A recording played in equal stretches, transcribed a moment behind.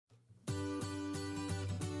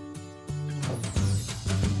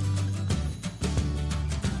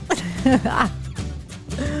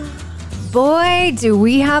Boy, do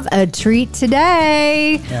we have a treat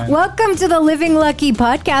today. Yeah. Welcome to the Living Lucky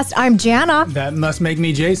podcast. I'm Jana. That must make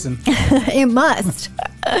me Jason. It must.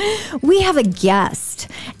 We have a guest,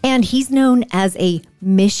 and he's known as a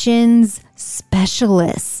missions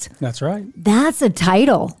specialist. That's right. That's a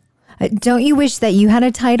title. Don't you wish that you had a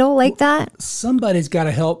title like that? Somebody's got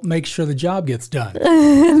to help make sure the job gets done.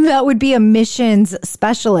 That would be a missions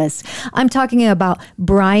specialist. I'm talking about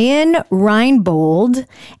Brian Reinbold,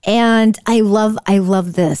 and I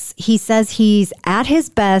love this. He says he's at his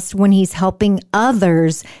best when he's helping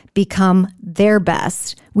others become their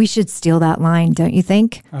best. We should steal that line, don't you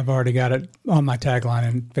think? I've already got it on my tagline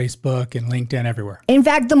in Facebook and LinkedIn everywhere. In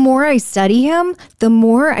fact, the more I study him, the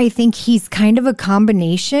more I think he's kind of a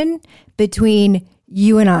combination between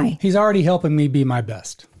you and I. He's already helping me be my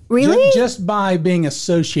best. Really? Just by being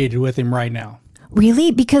associated with him right now.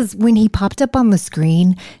 Really? Because when he popped up on the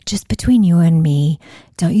screen, just between you and me,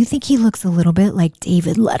 don't you think he looks a little bit like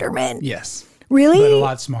David Letterman? Yes. Really? But a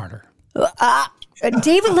lot smarter.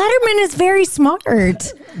 David Letterman is very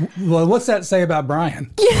smart. Well, what's that say about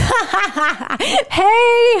Brian? Hey,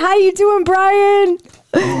 how you doing, Brian?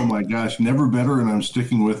 Oh my gosh, never better, and I'm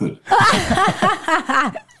sticking with it.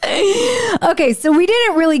 Okay, so we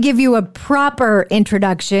didn't really give you a proper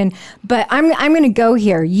introduction, but I'm going to go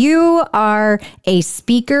here. You are a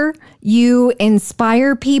speaker. You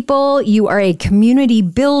inspire people. You are a community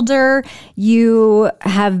builder. You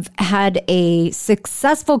have had a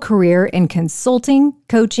successful career in consulting,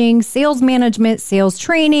 coaching, sales management, sales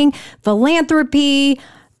training, philanthropy,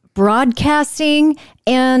 broadcasting,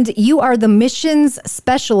 and you are the missions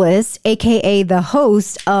specialist, aka the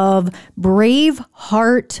host of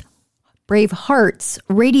Bravehearts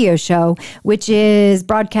radio show, which is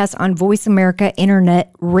broadcast on Voice America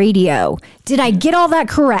Internet Radio. Did I get all that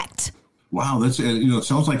correct? Wow, that's it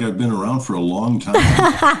sounds like I've been around for a long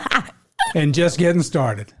time. And just getting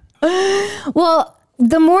started. Well,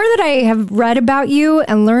 the more that I have read about you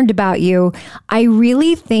and learned about you, I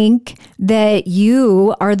really think that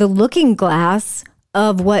you are the looking glass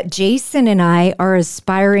of what Jason and I are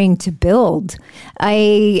aspiring to build.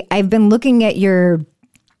 I've been looking at your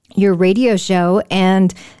radio show,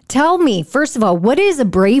 and tell me, first of all, what is a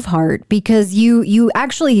Braveheart? Because you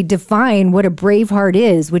actually define what a Braveheart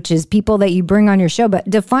is, which is people that you bring on your show. But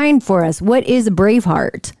define for us, what is a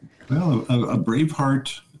Braveheart? Well, a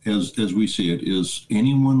Braveheart, as we see it, is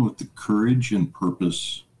anyone with the courage and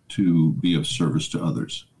purpose to be of service to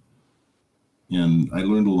others. And I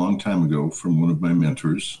learned a long time ago from one of my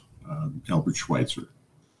mentors, Albert Schweitzer.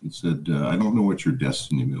 He said, I don't know what your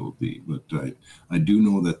destiny will be, but I do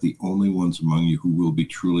know that the only ones among you who will be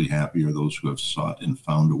truly happy are those who have sought and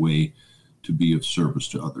found a way to be of service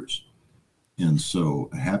to others. And so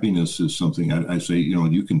happiness is something I say,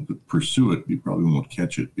 you can pursue it. You probably won't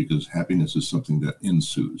catch it, because happiness is something that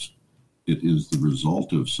ensues. It is the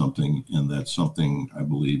result of something, and that something, I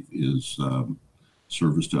believe, is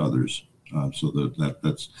service to others. So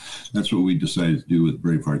that's what we decided to do with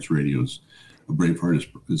Bravehearts Radios. A Braveheart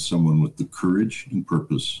is someone with the courage and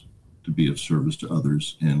purpose to be of service to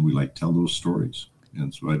others, and we like to tell those stories.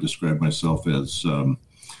 And so I describe myself as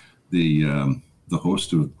the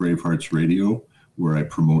host of Bravehearts Radio, where I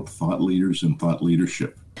promote thought leaders and thought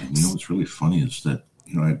leadership. And what's really funny is that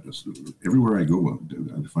everywhere I go,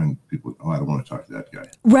 I find people, I don't want to talk to that guy.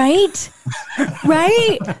 Right?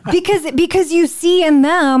 Right? Because you see in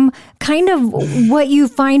them kind of what you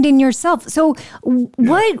find in yourself. So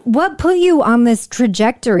what put you on this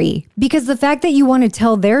trajectory? Because the fact that you want to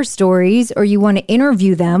tell their stories, or you want to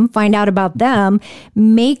interview them, find out about them,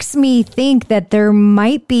 makes me think that there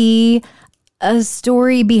might be a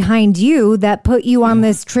story behind you that put you on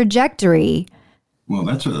this trajectory. Well,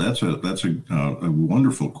 that's a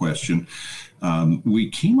wonderful question. We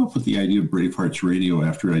came up with the idea of Bravehearts Radio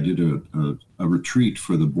after I did a retreat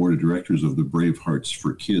for the board of directors of the Bravehearts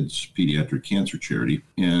for Kids pediatric cancer charity.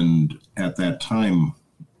 And at that time,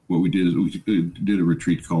 what we did is we did a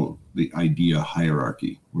retreat called the Idea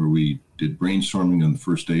Hierarchy, where we did brainstorming on the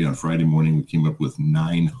first day. On Friday morning, we came up with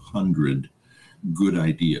 900 good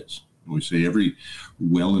ideas. We say every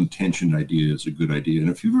well-intentioned idea is a good idea. And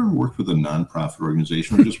if you've ever worked with a nonprofit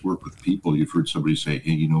organization or just worked with people, you've heard somebody say,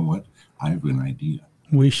 hey, you know what? I have an idea.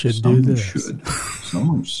 We should do this.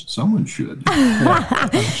 Someone should. Yeah,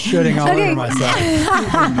 I'm shooting all over myself.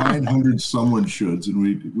 900 someone shoulds. And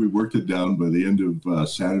we worked it down by the end of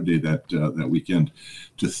Saturday that weekend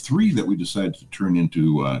to 3 that we decided to turn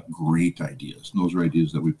into great ideas. And those are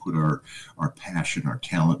ideas that we put our passion, our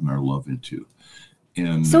talent, and our love into.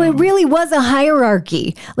 And So it really was a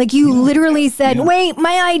hierarchy. Like you literally said, wait,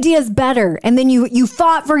 my idea is better. And then you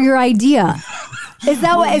fought for your idea. Is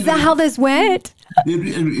that how this went?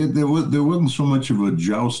 There wasn't so much of a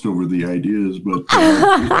joust over the ideas, but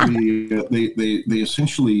they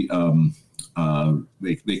essentially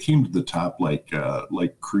they came to the top like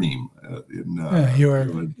cream. You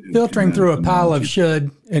were filtering through a pile of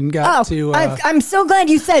should and got to. I'm so glad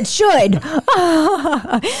you said should,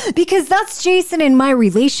 because that's Jason in my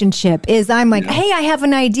relationship. Is I'm like, hey, I have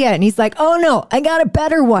an idea, and he's like, oh no, I got a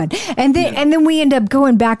better one, and then we end up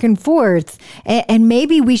going back and forth, and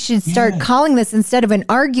maybe we should start calling this, instead of an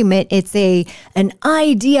argument, it's an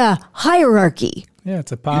idea hierarchy. Yeah,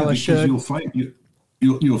 it's a pile of should.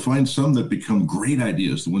 You'll find some that become great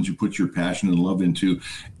ideas, the ones you put your passion and love into.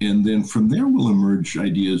 And then from there will emerge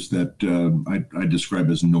ideas that I describe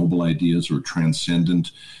as noble ideas or transcendent.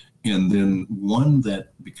 And then one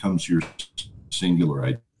that becomes your singular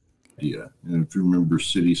idea. And if you remember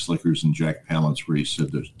City Slickers and Jack Palance, where he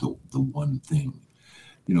said there's the one thing,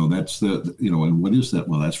 that's and what is that?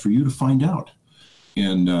 Well, that's for you to find out.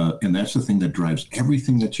 And that's the thing that drives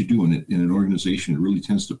everything that you do in an organization. It really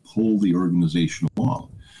tends to pull the organization along.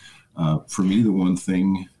 For me, the one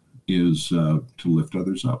thing is to lift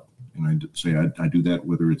others up. And I say I do that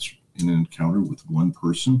whether it's in an encounter with one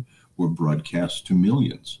person or broadcast to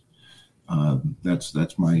millions.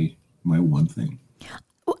 That's my one thing.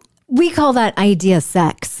 We call that idea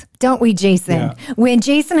sex, don't we, Jason? Yeah. When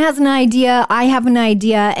Jason has an idea, I have an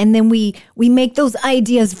idea, and then we make those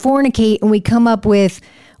ideas fornicate, and we come up with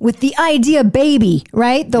the idea baby,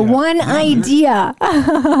 right? The one idea.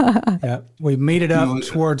 Yeah, we meet it up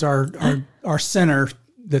towards our center.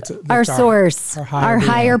 That's our source, our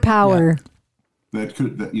higher power. Yeah. That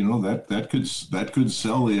could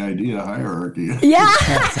sell the idea hierarchy. Yeah,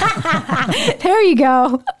 there you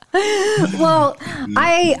go. Well,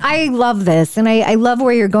 I love this, and I love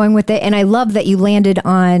where you're going with it, and I love that you landed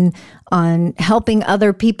on helping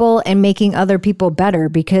other people and making other people better,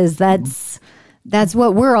 because that's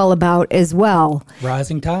what we're all about as well.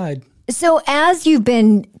 Rising tide. So as you've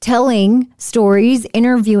been telling stories,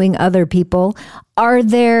 interviewing other people, are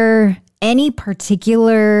there any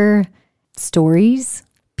particular stories,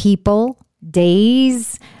 people,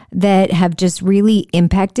 days that have just really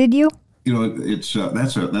impacted you? It's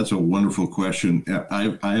that's a wonderful question.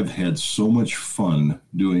 I've had so much fun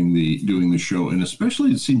doing the show, and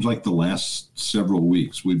especially it seems like the last several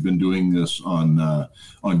weeks we've been doing this on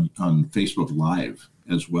Facebook Live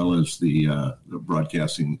as well as the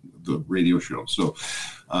broadcasting the radio show. So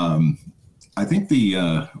I think the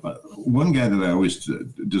one guy that I always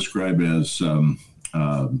describe as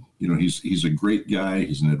he's a great guy.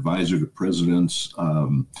 He's an advisor to presidents.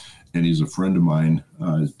 And he's a friend of mine,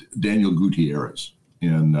 Daniel Gutierrez.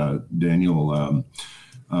 And Daniel,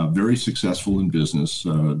 very successful in business,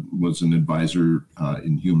 was an advisor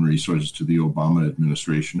in human resources to the Obama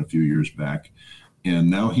administration a few years back. And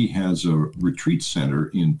now he has a retreat center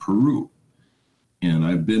in Peru. And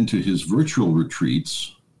I've been to his virtual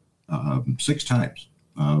retreats 6 times.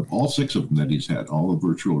 All 6 of them that he's had, all the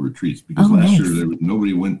virtual retreats, because last year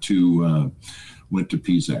nobody went to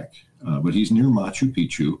PSAC. But he's near Machu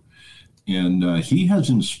Picchu. And he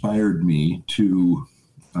has inspired me to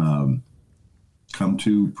come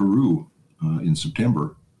to Peru in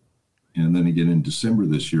September, and then again in December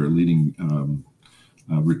this year, leading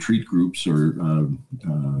retreat groups or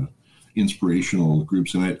inspirational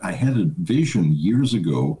groups. And I had a vision years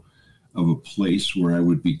ago of a place where I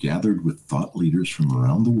would be gathered with thought leaders from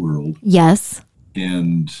around the world. Yes.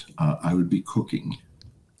 And I would be cooking.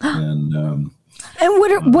 And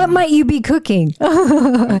what might you be cooking?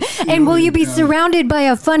 And will you be surrounded by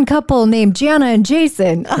a fun couple named Jana and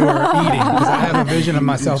Jason? Who are eating, because I have a vision of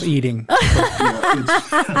myself eating.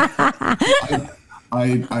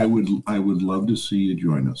 I would love to see you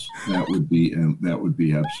join us. That would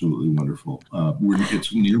be absolutely wonderful.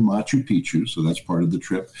 It's near Machu Picchu, so that's part of the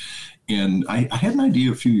trip. And I had an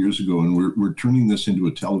idea a few years ago, and we're turning this into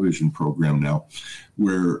a television program now,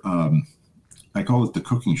 where I call it the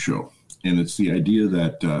cooking show. And it's the idea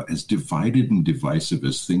that as divided and divisive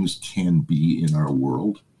as things can be in our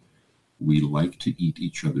world, we like to eat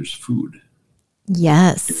each other's food.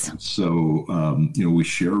 Yes. And so, we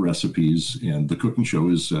share recipes, and the cooking show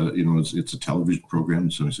is, it's a television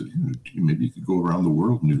program. So I said, maybe you could go around the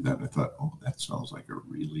world and do that. And I thought, that sounds like a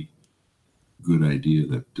really good idea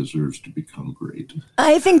that deserves to become great.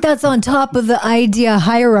 I think that's on top of the idea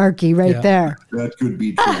hierarchy there. That could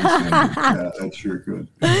be transcendent. Yeah, that sure could.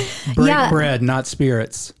 Break bread, not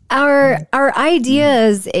spirits. Our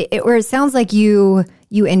ideas, or it sounds like you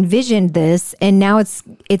you envisioned this, and now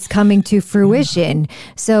it's coming to fruition.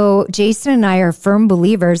 So Jason and I are firm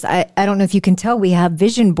believers. I don't know if you can tell, we have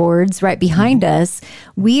vision boards right behind us.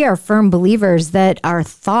 We are firm believers that our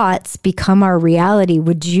thoughts become our reality.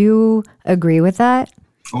 Would you agree with that?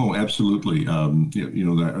 Oh, absolutely. I've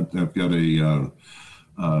got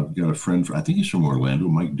a friend, I think he's from Orlando,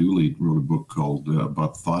 Mike Dooley, wrote a book called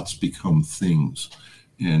About Thoughts Become Things.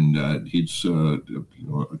 And he's,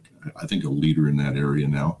 I think, a leader in that area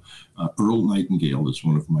now. Earl Nightingale is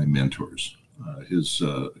one of my mentors. His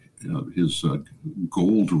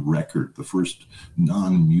gold record, the first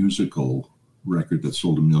non-musical record that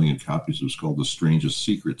sold 1 million copies, was called The Strangest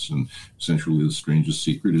Secrets. And essentially, the strangest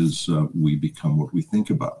secret is we become what we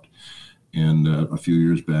think about. And a few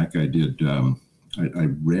years back, I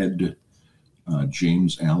read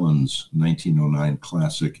James Allen's 1909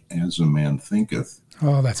 classic, As a Man Thinketh.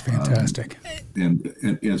 Oh, that's fantastic. And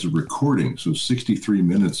as a recording, so 63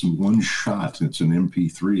 minutes in one shot. It's an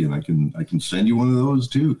MP3, and I can send you one of those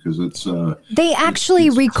too, because it's they actually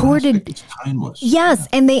recorded. Classic. It's timeless. Yes,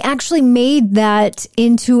 and they actually made that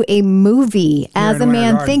into a movie, As a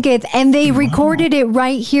Man Thinketh, and they recorded it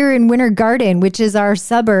right here in Winter Garden, which is our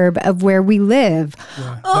suburb of where we live.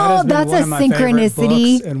 Yeah. Oh, that's a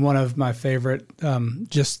synchronicity. And one of my favorite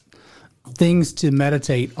just things to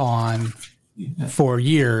meditate on. Yeah. For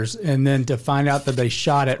years, and then to find out that they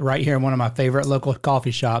shot it right here in one of my favorite local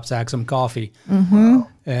coffee shops, Axum Coffee,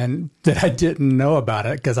 and that I didn't know about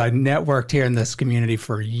it because I networked here in this community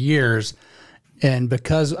for years, and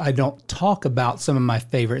because I don't talk about some of my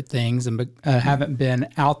favorite things and haven't been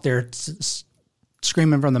out there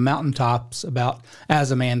screaming from the mountaintops about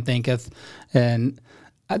As a Man Thinketh, and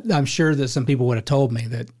I'm sure that some people would have told me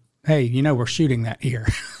that, hey, we're shooting that here,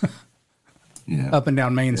 up and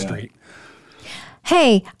down Main Street.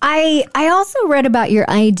 Hey, I also read about your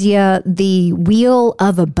idea, the Wheel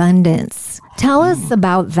of Abundance. Tell us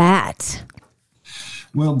about that.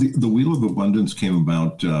 Well, the Wheel of Abundance came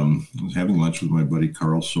about. I was having lunch with my buddy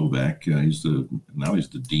Carl Sovak. He's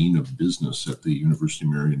the dean of business at the University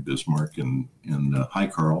of Marion Bismarck. And hi,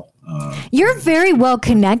 Carl. You're very well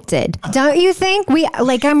connected, don't you think?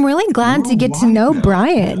 I'm really glad to get to know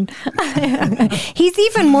Brian. He's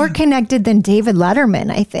even more connected than David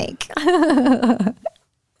Letterman, I think.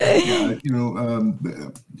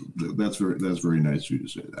 That's very nice of you to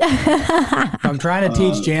say that. I'm trying to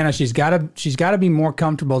teach Jana. She's got to be more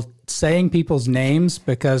comfortable saying people's names,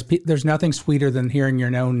 because there's nothing sweeter than hearing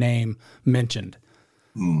your own name mentioned.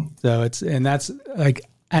 So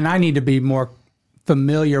and I need to be more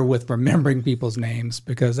familiar with remembering people's names,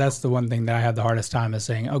 because that's the one thing that I have the hardest time is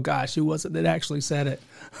saying, oh gosh, who was it that actually said it?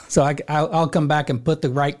 So I'll come back and put the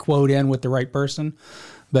right quote in with the right person.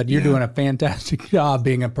 But you're doing a fantastic job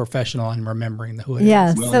being a professional and remembering who it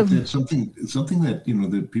is. Well, it's something that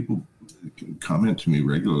that people comment to me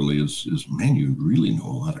regularly is, man, you really know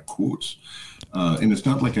a lot of quotes, and it's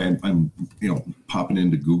not like I'm popping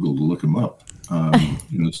into Google to look them up.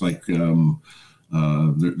 It's like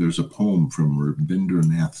there's a poem from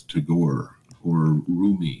Rabindranath Tagore or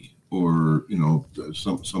Rumi or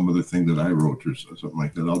some other thing that I wrote or something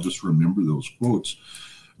like that. I'll just remember those quotes.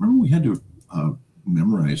 Remember we had to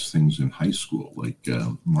memorize things in high school, like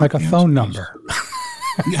a phone number.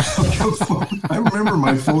 Yeah, I remember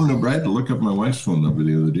my phone number. I had to look up my wife's phone number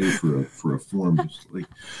the other day for a form. Just like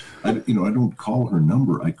I don't call her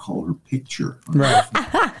number, I call her picture. Right.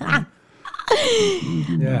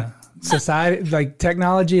 Yeah. Society, like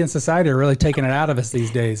technology and society, are really taking it out of us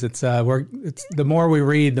these days. It's the more we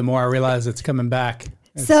read, the more I realize it's coming back.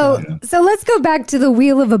 So let's go back to the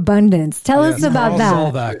Wheel of Abundance. Tell us about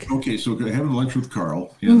that. Okay, so I had lunch with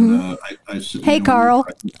Carl, and I said, "Hey, Carl."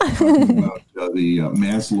 About the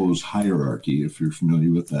Maslow's hierarchy, if you're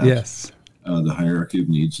familiar with that. Yes. The hierarchy of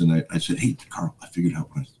needs, and I said, "Hey, Carl, I figured out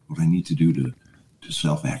what I need to do to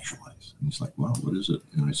self-actualize." And he's like, "Wow, what is it?"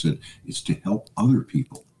 And I said, "It's to help other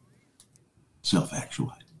people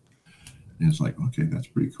self-actualize." And it's like, okay, that's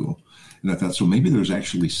pretty cool. And I thought, so maybe there's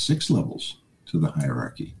actually 6 levels to the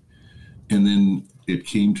hierarchy. And then it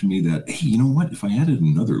came to me that, hey, you know what? If I added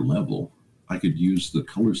another level, I could use the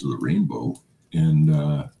colors of the rainbow, and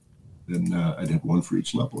then I'd have one for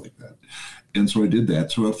each level like that. And so I did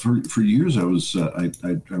that. So for years, I was I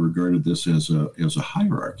regarded this as a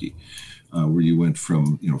hierarchy, where you went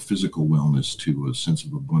from physical wellness to a sense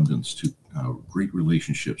of abundance to great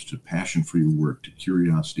relationships to passion for your work to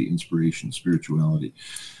curiosity, inspiration, spirituality.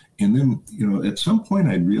 And then, at some point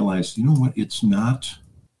I realized, what, it's not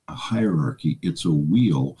a hierarchy, it's a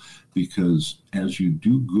wheel, because as you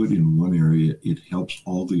do good in one area, it helps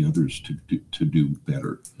all the others to do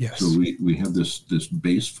better. Yes. So we have this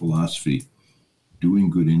base philosophy doing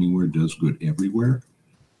good anywhere does good everywhere.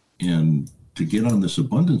 And to get on this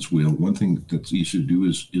abundance wheel, one thing that's easy to do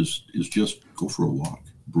is just go for a walk,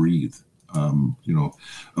 breathe,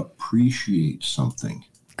 appreciate something.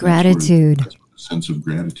 Gratitude. That's where the sense of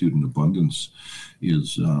gratitude and abundance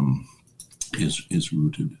is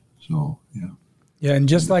rooted. So, yeah. Yeah, and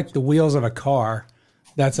just like the wheels of a car,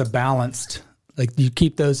 that's a balanced, like you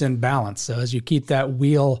keep those in balance. So as you keep that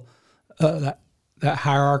wheel, that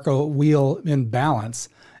hierarchical wheel in balance,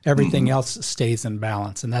 everything else stays in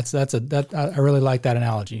balance. And I really like that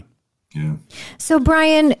analogy. Yeah. So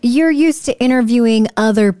Brian, you're used to interviewing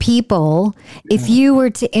other people. Yeah. If you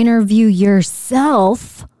were to interview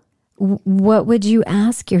yourself, what would you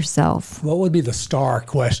ask yourself? What would be the star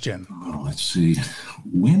question? Oh, let's see.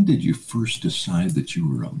 When did you first decide that you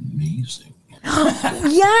were amazing?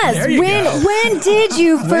 Yes. When did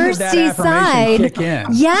you first decide? Kick in?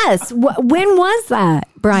 Yes. When was that,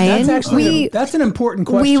 Brian? That's an important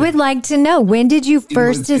question. We would like to know. When did you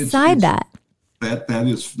first decide that?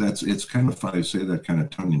 It's kind of funny to say that kind of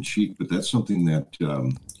tongue in cheek, but that's something that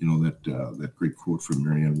that great quote from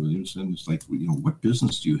Marianne Williamson. It's like, what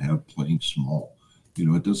business do you have playing small?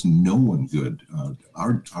 It does no one good.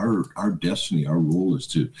 Our destiny, our role is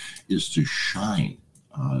to shine.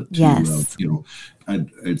 Yes. I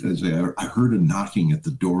heard a knocking at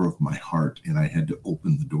the door of my heart, and I had to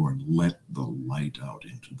open the door and let the light out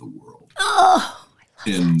into the world. Oh,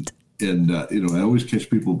 And I always catch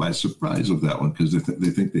people by surprise of that one because they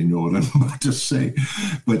think they know what I'm about to say.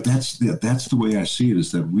 But that's the way I see it,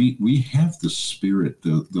 is that we have the Spirit,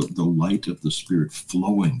 the light of the Spirit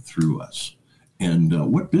flowing through us.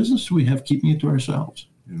 And what business do we have keeping it to ourselves?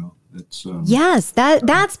 Yes,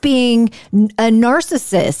 that's being a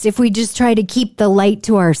narcissist. If we just try to keep the light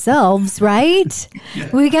to ourselves, right? Yeah.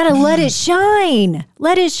 We got to let it shine.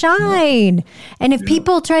 Let it shine. Yeah. And if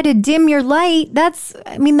people try to dim your light, that's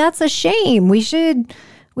a shame. We should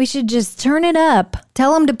just turn it up.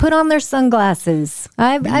 Tell them to put on their sunglasses.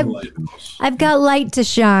 I've got light to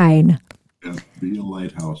shine. Yeah, be a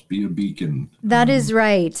lighthouse, be a beacon. That is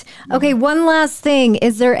right. Okay, one last thing.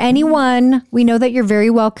 Is there anyone, we know that you're very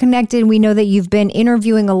well connected. We know that you've been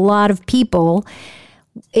interviewing a lot of people.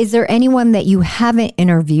 Is there anyone that you haven't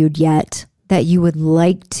interviewed yet that you would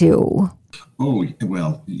like to? Oh,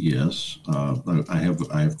 well, yes. I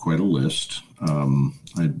have quite a list. I've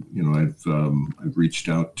reached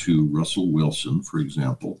out to Russell Wilson, for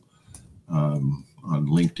example, on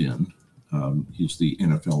LinkedIn. He's the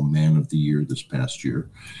NFL Man of the Year this past year.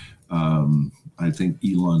 I think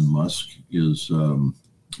Elon Musk is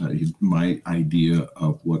my idea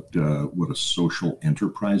of what a social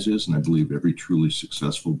enterprise is, and I believe every truly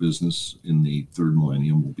successful business in the third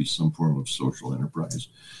millennium will be some form of social enterprise,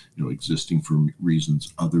 existing for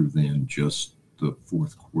reasons other than just the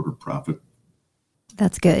fourth quarter profit.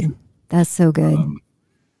 That's good. That's so good.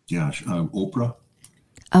 Oprah.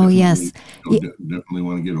 Oh, yes. Definitely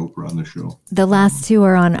want to get Oprah on the show. The last two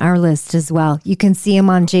are on our list as well. You can see them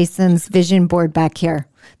on Jason's vision board back here.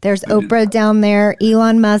 There's Oprah down there,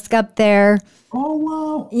 Elon Musk up there. Oh,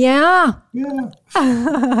 wow. Yeah. Yeah.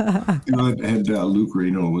 And Luke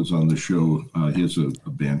Reno was on the show. He has a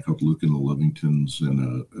band called Luke and the Lovingtons,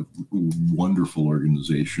 and a wonderful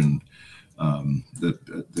organization that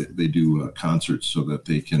they do concerts so that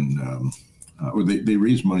they can... or they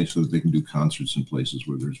raise money so that they can do concerts in places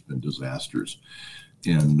where there's been disasters.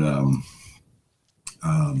 And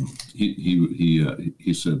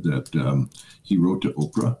he said that he wrote to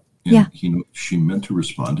Oprah, and she meant to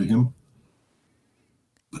respond to him,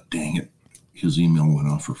 but dang it, his email went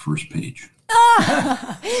off her first page.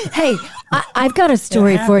 Hey, I've got a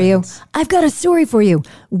story for you.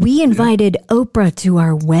 We invited Oprah to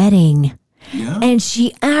our wedding. Yeah. And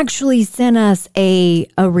she actually sent us a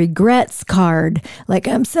regrets card. Like,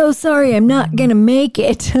 I'm so sorry, I'm not going to make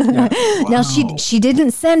it. Yeah. Wow. Now, she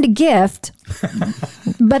didn't send a gift,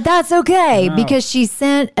 but that's okay because she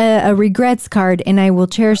sent a regrets card, and I will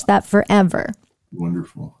cherish that forever.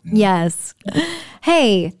 Wonderful. Yeah. Yes.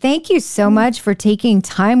 Hey, thank you so much for taking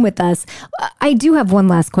time with us. I do have one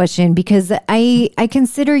last question because I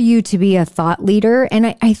consider you to be a thought leader,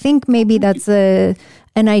 and I think maybe that's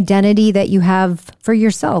an identity that you have for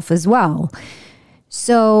yourself as well.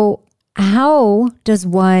 So how does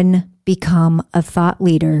one become a thought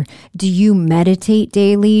leader? Do you meditate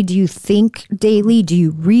daily? Do you think daily? Do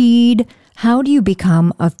you read? How do you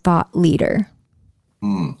become a thought leader?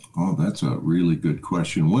 Oh, that's a really good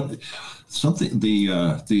question. The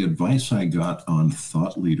advice I got on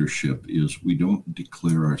thought leadership is we don't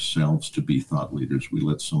declare ourselves to be thought leaders. We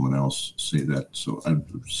let someone else say that. So I'm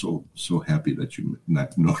so happy that you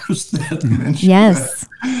not noticed that. Yes.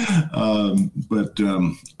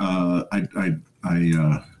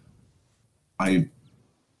 I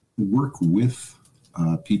work with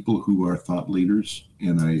people who are thought leaders,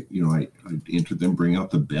 and I enter them, bring out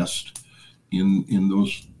the best in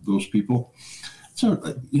those people. So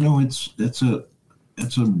that's a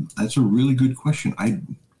really good question.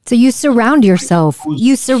 So you surround yourself.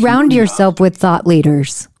 You surround yourself with thought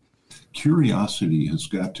leaders. Curiosity has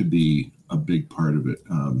got to be a big part of it.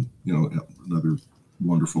 Another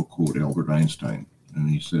wonderful quote, Albert Einstein, and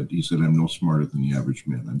he said, "I'm no smarter than the average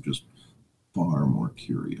man. I'm just far more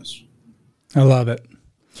curious." I love it.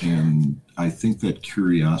 And I think that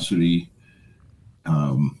curiosity,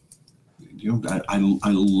 I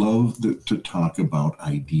love to talk about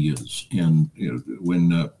ideas. And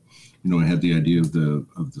when I had the idea of the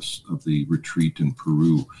retreat in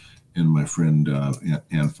Peru, and my friend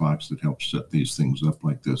Ann Fox that helps set these things up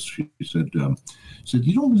like this, she said, "You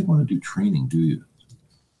don't really want to do training, do you?"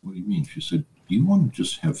 "What do you mean?" She said, "You want to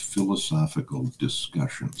just have philosophical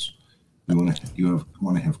discussions. You want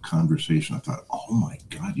to have conversation." I thought, "Oh my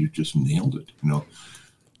God, you just nailed it!"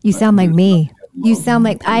 You sound like me. You sound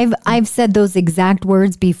like I've said those exact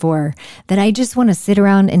words before, that I just want to sit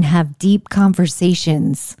around and have deep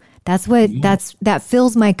conversations. That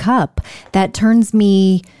fills my cup. That turns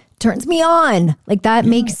me on. Like that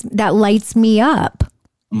lights me up.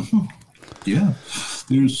 Mm-hmm. Yeah.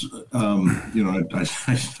 There's,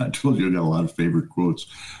 I told you I got a lot of favorite quotes.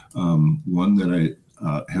 One that I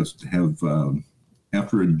have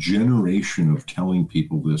after a generation of telling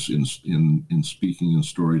people this in speaking in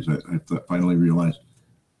stories, I finally realized,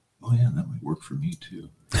 oh yeah, that might work for me too.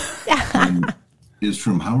 And it's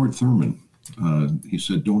from Howard Thurman. He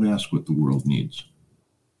said, "Don't ask what the world needs.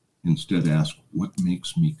 Instead, ask what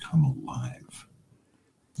makes me come alive.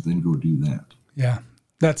 Then go do that." Yeah.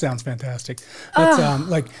 That sounds fantastic. That's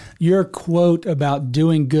like your quote about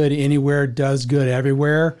doing good anywhere does good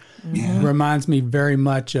everywhere. Yeah. Reminds me very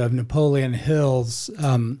much of Napoleon Hill's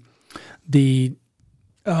Mastermind.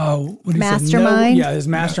 His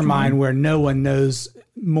mastermind where no one knows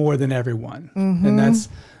more than everyone. Mm-hmm. And that's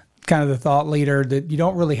kind of the thought leader that you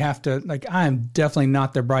don't really have to, like, I am definitely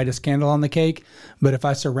not the brightest candle on the cake, but if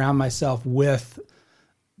I surround myself with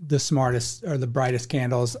the smartest or the brightest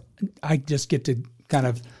candles, I just get to kind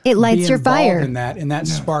of it lights your fire in that, and that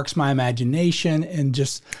sparks my imagination, and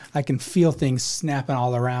just I can feel things snapping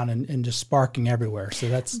all around and just sparking everywhere. So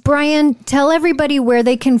that's Brian. Tell everybody where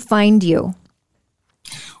they can find you.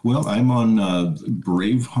 Well, I'm on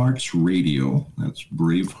Bravehearts Radio. That's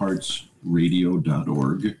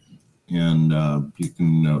braveheartsradio.org, and you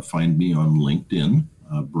can find me on LinkedIn,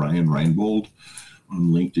 Brian Reinbold on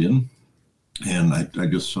LinkedIn, and I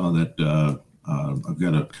just saw that. I've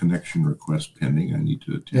got a connection request pending. I need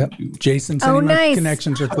to attend to. Jason sent me a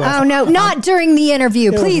connections request. Oh, no, not during the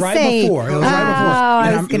interview. Please say. It was right before.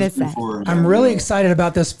 I was going to say. I'm really excited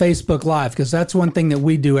about this Facebook Live because that's one thing that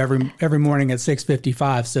we do every morning at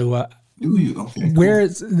 6:55. So okay, where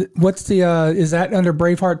is what's the is that under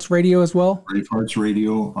Bravehearts Radio as well? Bravehearts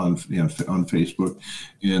Radio on Facebook,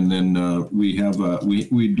 and then we have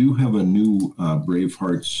we do have a new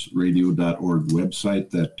braveheartsradio.org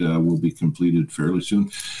website that will be completed fairly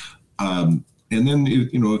soon. And then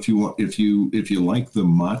if you like the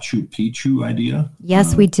Machu Picchu idea,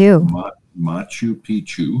 yes, we do. Machu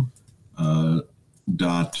Picchu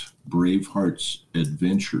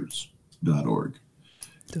 .braveheartsadventures.org.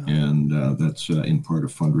 And that's in part a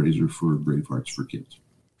fundraiser for Brave Hearts for Kids.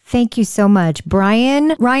 Thank you so much.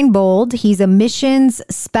 Brian Reinbold, he's a missions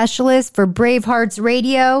specialist for Brave Hearts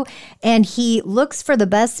Radio, and he looks for the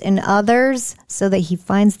best in others so that he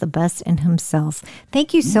finds the best in himself.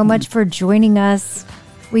 Thank you so much for joining us.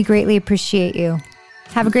 We greatly appreciate you.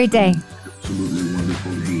 Have a great day. Absolutely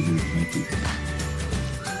wonderful to be here. Thank you.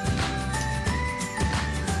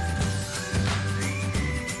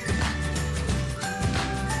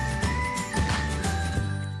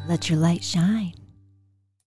 Let your light shine.